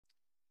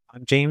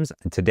I'm James,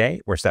 and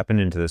today we're stepping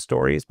into the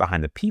stories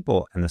behind the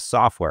people and the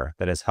software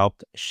that has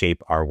helped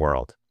shape our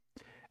world.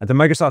 At the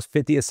Microsoft's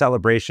 50th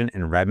celebration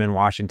in Redmond,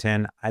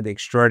 Washington, I had the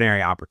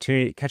extraordinary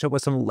opportunity to catch up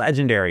with some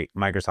legendary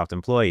Microsoft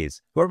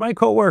employees who are my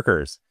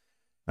coworkers.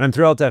 And I'm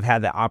thrilled to have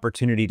had the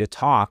opportunity to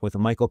talk with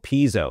Michael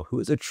Pizzo, who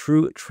is a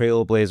true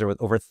trailblazer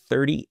with over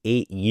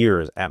 38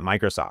 years at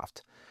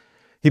Microsoft.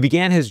 He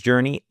began his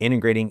journey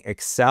integrating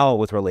Excel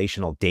with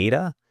relational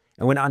data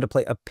and went on to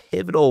play a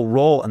pivotal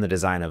role in the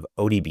design of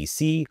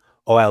ODBC,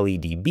 OLE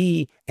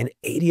DB, and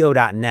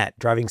ADO.NET,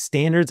 driving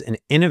standards and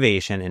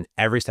innovation in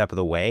every step of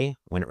the way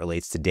when it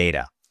relates to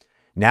data.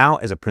 Now,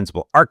 as a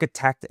principal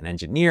architect and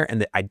engineer in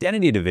the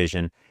identity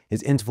division,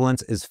 his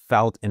influence is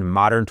felt in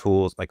modern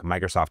tools like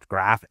Microsoft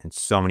Graph and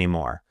so many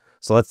more.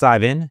 So let's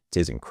dive in to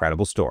his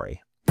incredible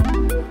story.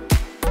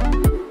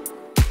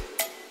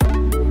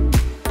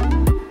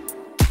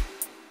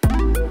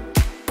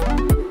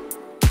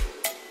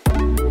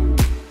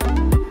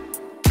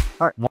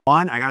 All right,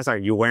 one, I gotta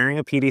start. You're wearing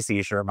a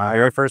PDC shirt. My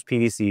very first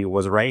PDC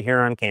was right here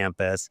on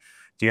campus.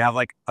 Do you have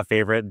like a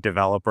favorite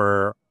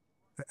developer,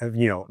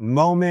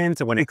 moment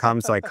when it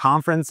comes to like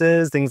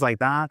conferences, things like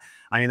that?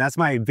 I mean, that's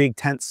my big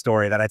tent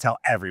story that I tell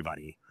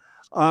everybody.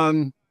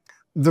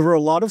 There were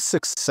a lot of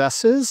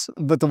successes,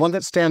 but the one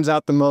that stands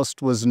out the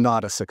most was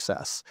not a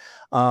success.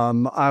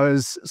 I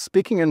was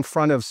speaking in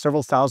front of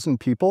several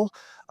thousand people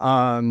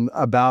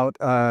about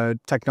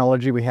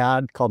technology we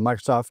had called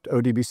Microsoft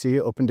ODBC,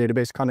 Open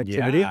Database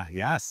Connectivity. Yeah,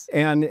 yes.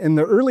 And in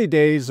the early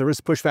days, there was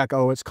pushback,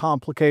 oh, it's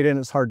complicated and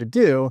it's hard to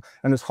do,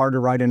 and it's hard to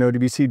write an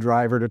ODBC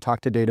driver to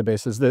talk to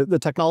databases. The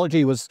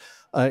technology was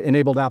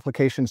enabled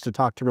applications to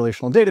talk to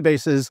relational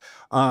databases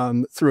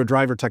through a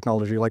driver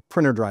technology like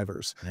printer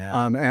drivers.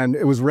 Yeah. And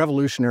it was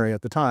revolutionary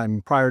at the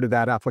time. Prior to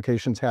that,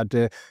 applications had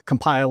to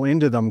compile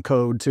into them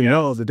code to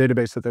know the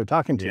database that they're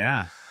talking to.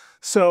 Yeah.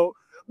 So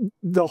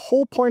the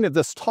whole point of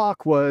this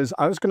talk was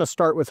I was going to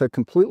start with a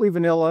completely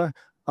vanilla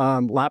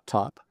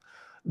laptop,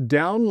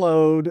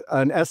 download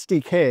an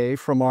SDK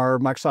from our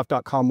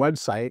Microsoft.com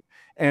website,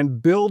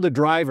 and build a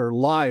driver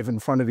live in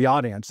front of the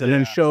audience, and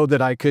then show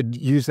that I could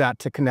use that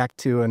to connect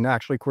to and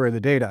actually query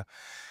the data.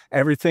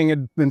 Everything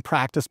had been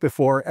practiced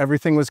before.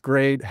 Everything was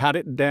great, had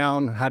it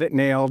down, had it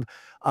nailed.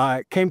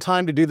 Came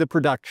time to do the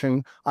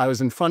production. I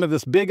was in front of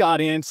this big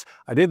audience.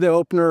 I did the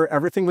opener.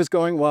 Everything was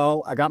going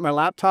well. I got my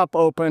laptop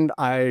opened.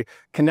 I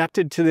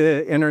connected to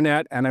the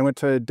internet, and I went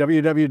to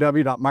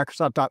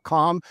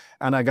www.microsoft.com,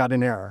 and I got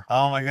an error.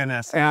 Oh my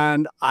goodness.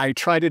 And I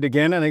tried it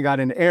again, and I got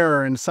an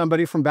error, and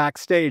somebody from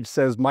backstage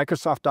says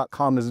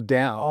Microsoft.com is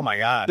down. Oh my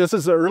God. This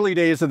is the early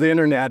days of the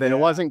internet, and it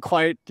wasn't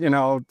quite,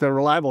 the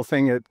reliable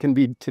thing it can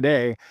be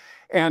today.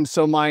 And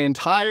so my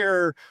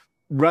entire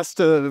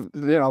rest of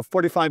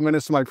 45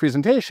 minutes of my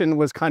presentation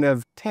was kind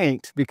of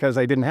tanked because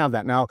I didn't have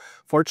that. Now,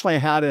 fortunately, I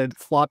had a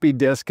floppy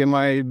disk in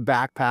my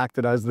backpack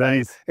that I was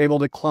then able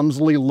to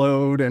clumsily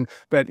load,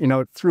 but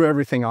it threw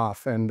everything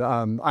off. And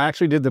I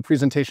actually did the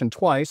presentation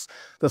twice.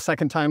 The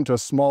second time to a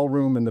small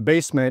room in the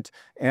basement,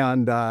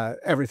 and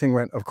everything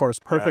went, of course,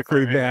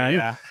 perfectly then.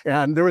 Yeah.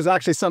 And there was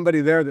actually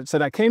somebody there that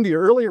said, I came to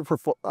your earlier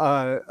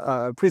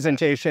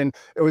presentation.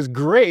 It was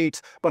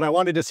great, but I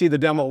wanted to see the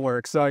demo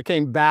work. So I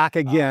came back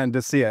again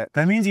to see it.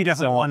 That means you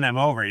just won them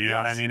over, you know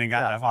what I mean? And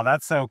got, oh,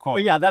 that's so cool.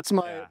 But yeah, that's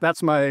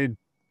my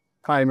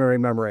primary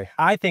memory.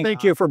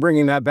 Thank you for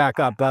bringing that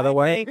back up, by the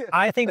way.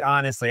 I think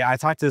honestly, I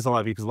talk to this a lot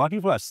of people, because a lot of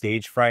people have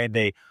stage fright.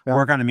 They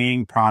work on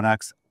amazing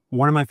products.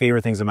 One of my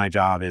favorite things in my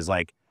job is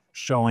like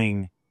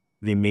showing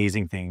the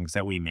amazing things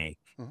that we make,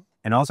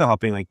 and also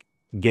helping like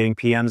getting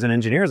PMs and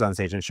engineers on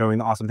stage and showing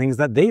the awesome things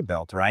that they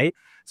built, right?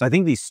 So I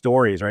think these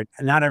stories, right?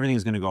 Not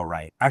everything's going to go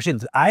right. Actually,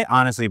 I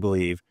honestly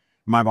believe,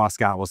 my boss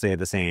Scott will say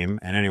the same,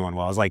 and anyone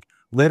will, is like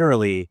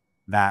literally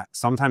that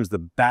sometimes the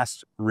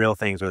best real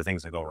things are the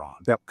things that go wrong.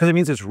 Because it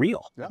means it's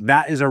real.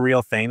 That is a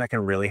real thing that can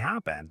really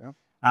happen.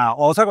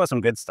 Well, let's talk about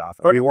some good stuff.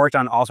 We worked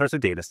on all sorts of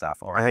data stuff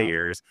over the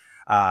years.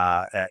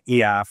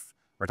 EF,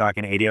 we're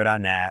talking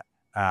ADO.NET,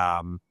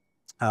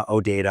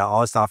 OData,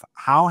 all this stuff.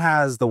 How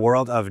has the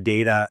world of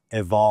data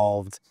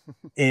evolved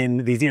in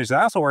these years? So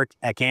I also worked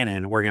at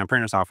Canon working on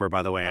printer software,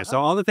 by the way. So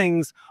all the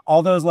things,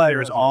 all those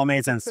letters all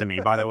made sense to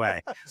me, by the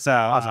way.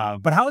 So,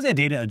 but how has that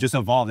data just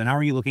evolved, and how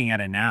are you looking at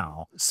it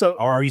now?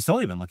 Or are you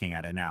still even looking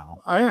at it now?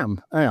 I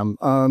am.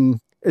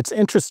 It's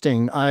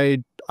interesting.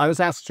 I was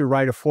asked to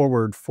write a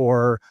foreword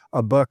for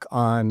a book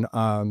on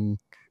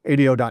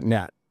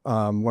ADO.NET,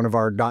 one of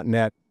our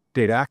 .NET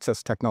data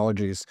access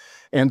technologies.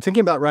 And thinking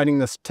about writing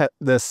this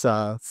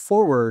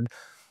forward,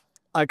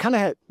 I kind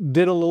of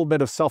did a little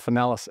bit of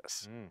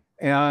self-analysis.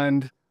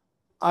 And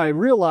I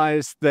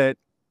realized that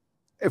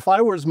if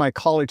I was my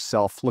college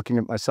self looking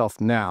at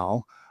myself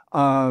now,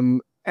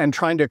 and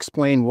trying to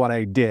explain what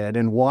I did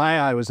and why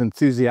I was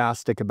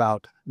enthusiastic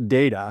about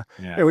data,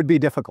 it would be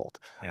difficult.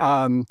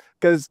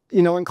 Because,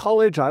 in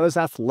college, I was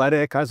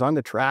athletic, I was on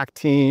the track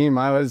team,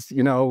 I was,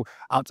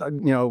 outside,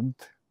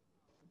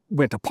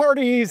 went to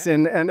parties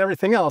and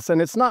everything else.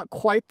 And it's not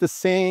quite the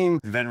same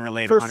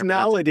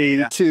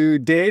personality to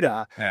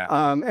data.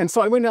 Yeah. And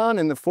so I went on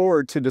in the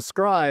forward to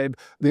describe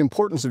the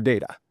importance of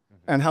data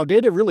and how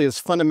data really is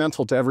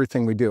fundamental to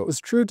everything we do. It was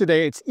true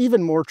today. It's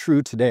even more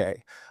true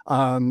today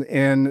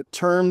in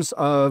terms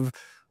of,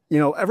 you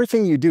know,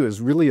 everything you do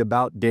is really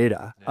about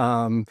data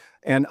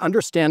and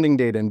understanding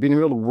data and being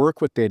able to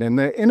work with data. And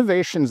the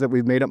innovations that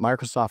we've made at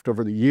Microsoft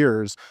over the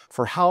years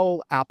for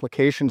how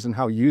applications and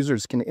how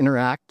users can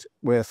interact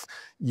with,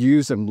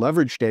 use, and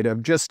leverage data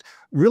have just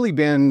really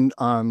been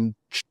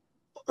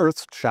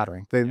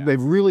earth-shattering.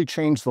 They've really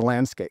changed the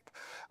landscape.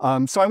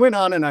 So I went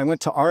on and I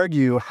went to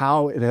argue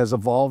how it has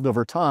evolved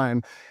over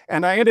time.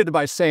 And I ended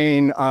by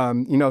saying,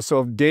 you know,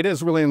 so if data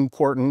is really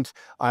important,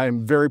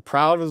 I'm very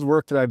proud of the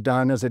work that I've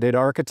done as a data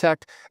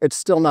architect. It's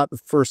still not the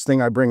first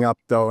thing I bring up,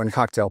 though, in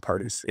cocktail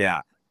parties.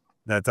 Yeah,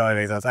 that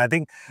totally makes sense. I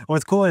think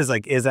what's cool is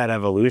like, is that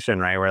evolution,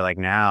 right? Where like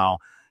now,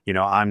 you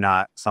know, I'm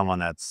not someone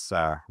that's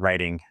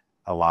writing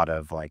a lot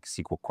of like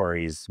SQL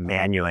queries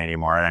manually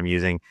anymore. I'm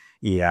using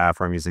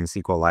EF or I'm using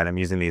SQLite. I'm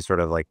using these sort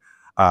of like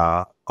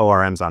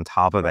ORMs on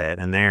top of it.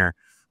 And there,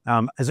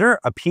 is there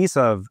a piece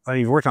of, I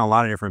mean, you've worked on a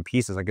lot of different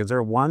pieces. Like, is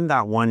there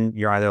one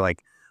you're either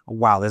like,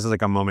 wow, this is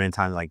like a moment in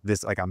time, like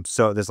this, like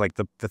this like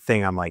the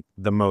thing I'm like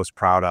the most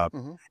proud of,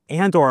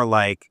 and or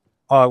like,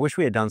 oh, I wish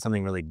we had done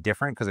something really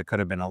different because it could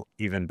have been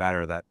even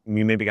better that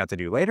we maybe got to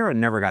do later and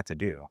never got to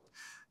do.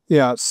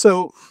 Yeah.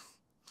 So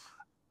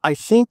I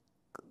think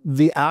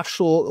the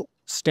actual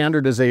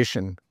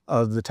standardization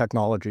of the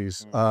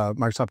technologies,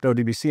 Microsoft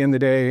ODBC in the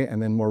day,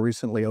 and then more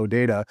recently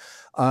OData,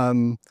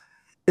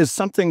 is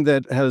something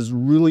that has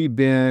really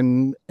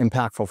been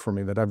impactful for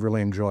me, that I've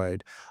really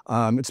enjoyed.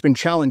 It's been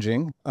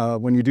challenging.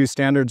 When you do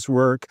standards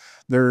work,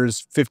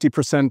 there's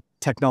 50%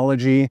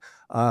 technology.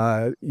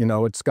 You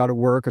know, it's got to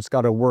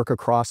work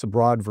across a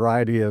broad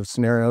variety of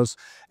scenarios.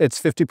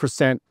 It's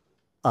 50%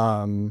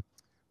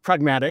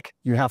 pragmatic.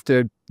 You have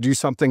to do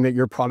something that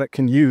your product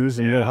can use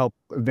and will help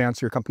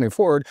advance your company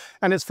forward.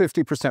 And it's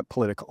 50%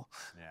 political.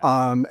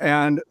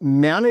 And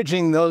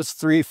managing those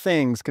three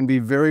things can be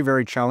very,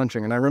 very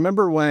challenging. And I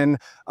remember when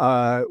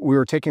we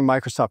were taking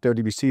Microsoft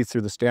ODBC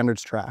through the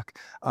standards track,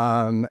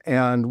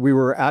 and we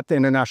were at the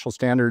International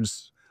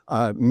Standards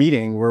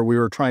meeting where we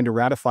were trying to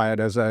ratify it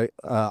as a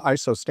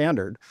ISO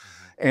standard.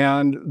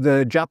 And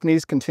the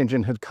Japanese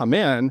contingent had come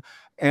in,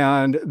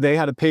 and they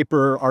had a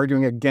paper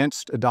arguing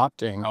against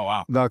adopting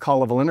the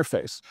call-level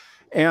interface.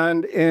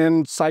 And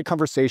in side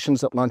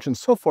conversations at lunch and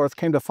so forth,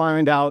 came to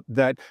find out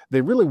that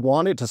they really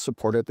wanted to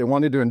support it. They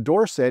wanted to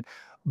endorse it,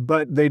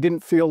 but they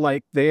didn't feel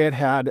like they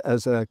had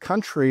as a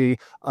country,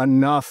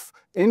 enough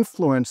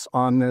influence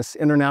on this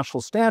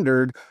international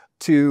standard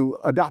to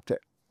adopt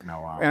it.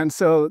 And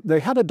so they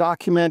had a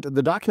document.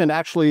 The document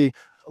actually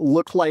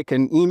looked like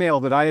an email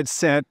that I had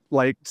sent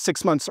like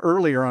 6 months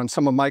earlier on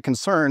some of my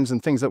concerns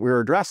and things that we were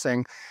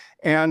addressing.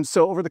 And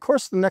so over the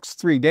course of the next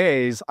 3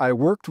 days, I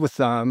worked with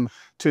them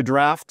to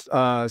draft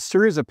a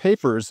series of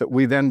papers that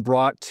we then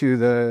brought to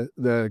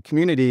the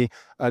community,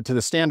 to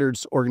the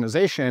standards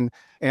organization,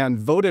 and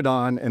voted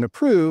on and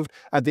approved,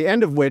 at the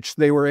end of which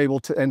they were able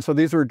to, and so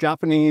these were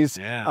Japanese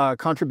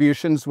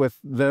contributions with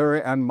their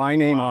and my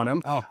name on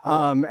them.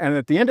 And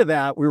at the end of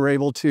that, we were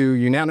able to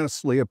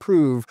unanimously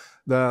approve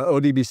the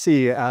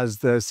ODBC as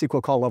the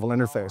SQL call level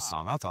interface.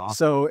 Oh, that's awesome.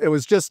 So it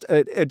was just,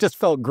 it just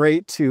felt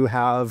great to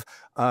have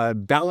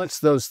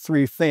balanced those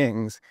three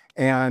things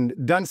and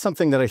done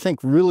something that I think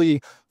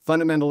really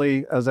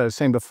fundamentally, as I was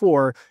saying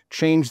before,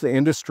 changed the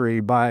industry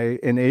by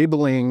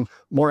enabling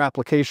more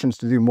applications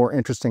to do more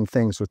interesting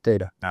things with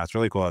data. Now, it's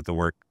really cool that the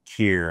work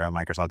here at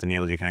Microsoft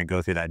enables you to kind of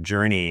go through that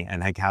journey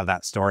and like have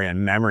that story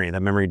and memory,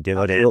 the memory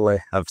dividend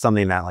of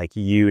something that like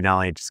you not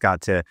only just got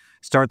to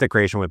start the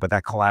creation with, but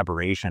that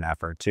collaboration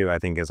effort too, I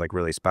think is like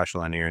really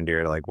special and near and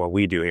dear to like what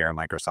we do here at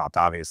Microsoft,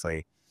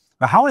 obviously.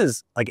 But how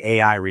has like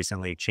AI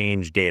recently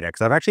changed data?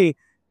 Because I've actually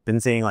been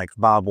seeing like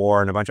Bob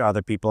Ward and a bunch of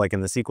other people like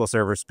in the SQL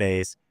Server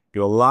space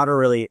do a lot of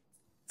really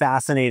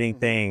fascinating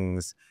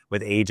things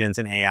with agents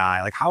and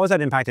AI. Like how has that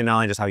impacted not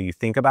only just how you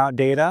think about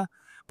data,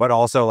 but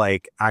also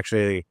like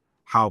actually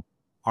how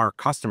our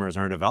customers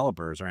and our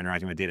developers are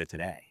interacting with data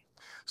today?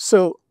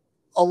 So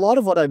a lot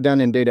of what I've done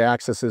in data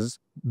access has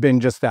been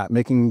just that,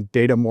 making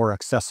data more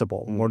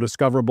accessible, more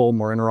discoverable,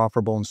 more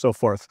interoperable, and so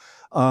forth.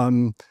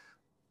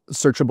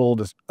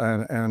 Searchable,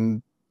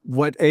 and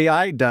what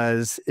AI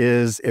does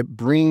is it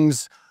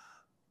brings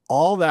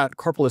all that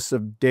corpus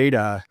of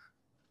data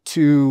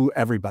to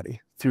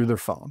everybody through their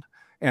phone.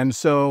 And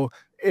so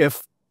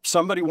if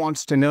somebody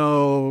wants to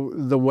know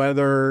the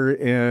weather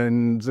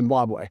in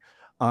Zimbabwe,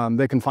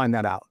 they can find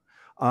that out.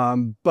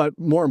 But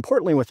more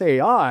importantly with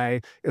AI,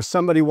 if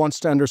somebody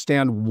wants to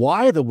understand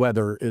why the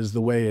weather is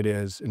the way it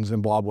is in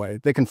Zimbabwe,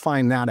 they can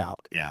find that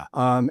out.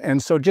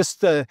 And so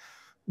just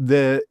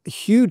the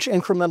huge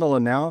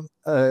incremental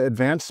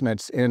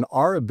advancements in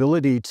our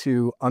ability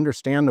to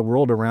understand the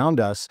world around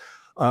us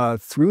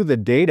through the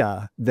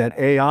data that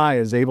AI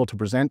is able to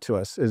present to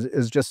us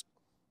is just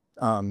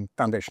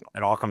foundational.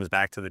 It all comes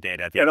back to the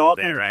data at the end of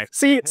the day, right?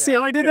 See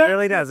how I did that? It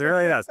really does. It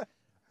really does.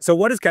 So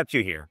what has kept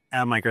you here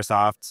at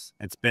Microsoft?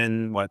 It's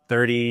been, what,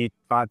 30,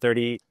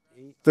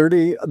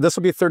 this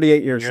will be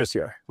 38 years this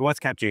year. What's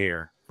kept you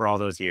here for all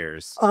those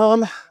years?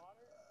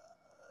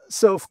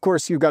 So of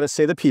course you've got to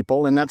say the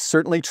people, and that's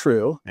certainly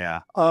true.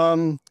 Yeah.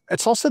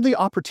 It's also the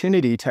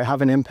opportunity to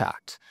have an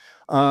impact.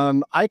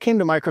 I came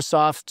to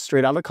Microsoft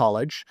straight out of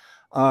college.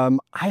 I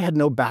had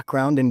no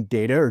background in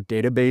data or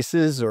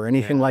databases or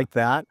anything like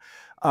that.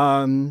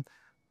 And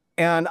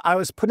I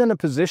was put in a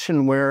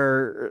position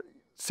where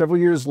several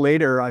years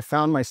later, I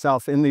found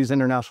myself in these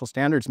international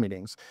standards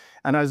meetings.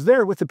 And I was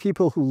there with the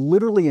people who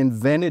literally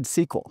invented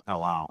SQL. Oh,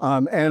 wow.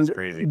 And that's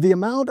crazy. The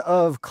amount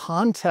of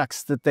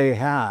context that they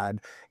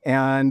had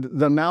and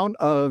the amount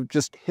of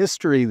just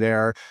history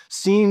there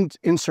seemed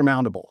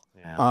insurmountable.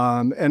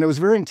 Yeah. And it was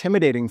very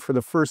intimidating for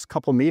the first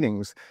couple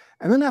meetings.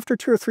 And then after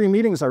 2 or 3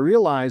 meetings, I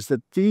realized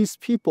that these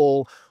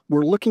people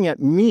were looking at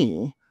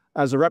me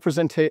as a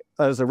representative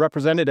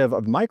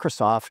of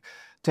Microsoft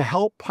to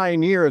help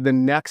pioneer the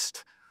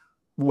next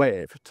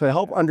wave, to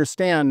help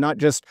understand not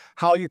just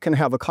how you can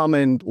have a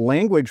common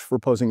language for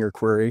posing your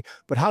query,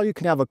 but how you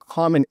can have a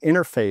common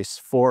interface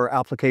for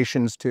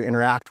applications to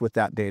interact with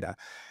that data.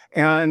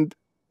 And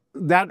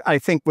that, I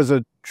think, was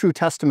a true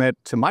testament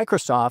to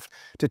Microsoft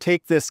to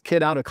take this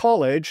kid out of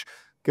college,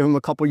 give him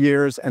a couple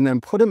years, and then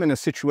put him in a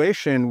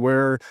situation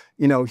where,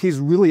 you know, he's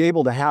really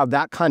able to have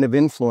that kind of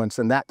influence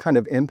and that kind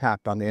of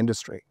impact on the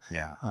industry.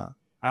 Yeah,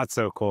 that's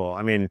so cool.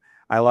 I mean,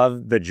 I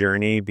love the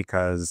journey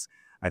because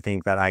I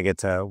think that I get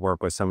to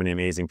work with so many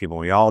amazing people,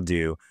 we all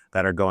do,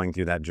 that are going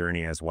through that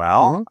journey as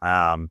well.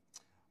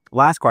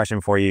 Last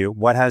question for you.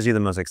 What has you the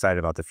most excited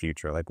about the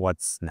future? Like,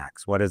 what's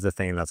next? What is the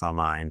thing that's on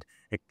mind?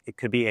 It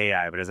could be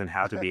AI, but it doesn't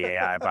have to be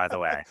AI, by the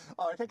way.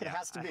 Oh, I think it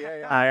has to be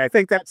AI. I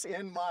think that's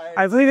in my...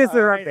 I believe it's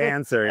the right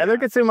answer. I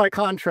think it's in my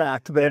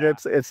contract that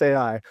it's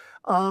AI.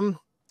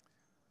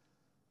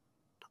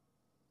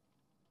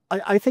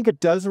 I think it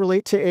does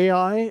relate to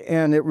AI,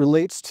 and it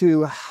relates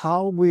to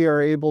how we are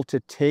able to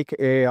take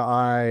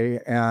AI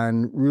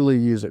and really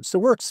use it. So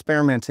we're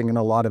experimenting in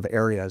a lot of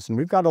areas, and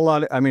we've got a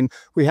lot of, I mean,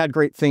 we had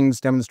great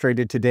things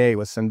demonstrated today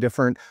with some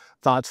different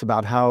thoughts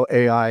about how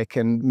AI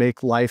can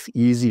make life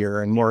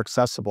easier and more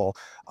accessible.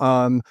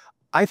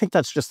 I think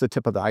that's just the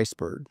tip of the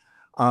iceberg.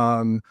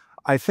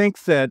 I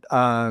think that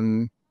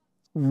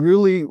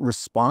really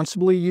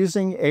responsibly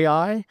using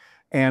AI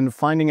and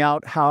finding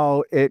out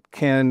how it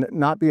can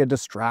not be a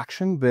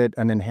distraction, but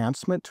an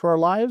enhancement to our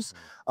lives.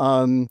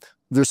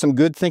 There's some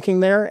good thinking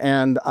there,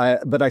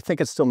 but I think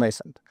it's still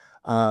nascent.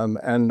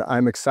 And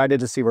I'm excited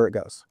to see where it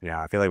goes.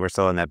 Yeah, I feel like we're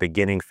still in that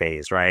beginning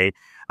phase, right?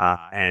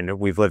 And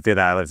we've lived through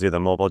that. I lived through the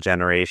mobile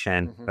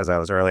generation as I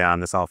was early on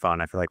the cell phone.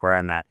 I feel like we're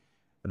in that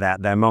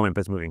moment, but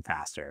it's moving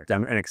faster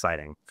and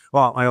exciting.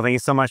 Well, Michael, thank you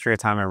so much for your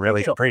time. I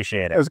really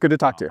appreciate it. It was good to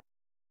talk to you.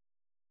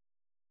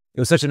 It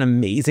was such an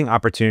amazing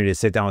opportunity to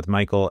sit down with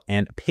Michael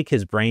and pick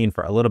his brain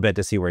for a little bit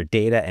to see where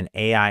data and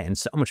AI and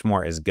so much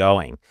more is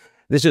going.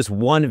 This is just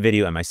one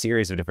video in my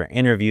series of different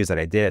interviews that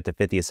I did at the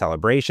 50th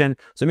celebration.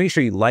 So make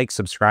sure you like,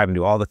 subscribe, and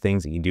do all the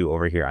things that you do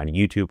over here on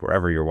YouTube,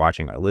 wherever you're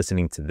watching or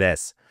listening to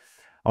this.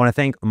 I want to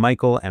thank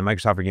Michael and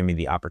Microsoft for giving me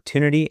the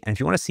opportunity. And if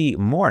you want to see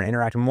more and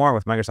interact more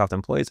with Microsoft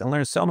employees and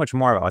learn so much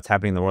more about what's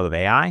happening in the world of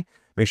AI,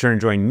 make sure to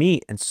join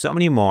me and so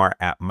many more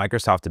at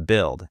Microsoft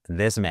Build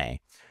this May.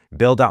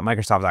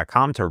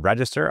 Build.microsoft.com to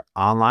register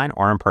online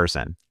or in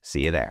person.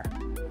 See you there.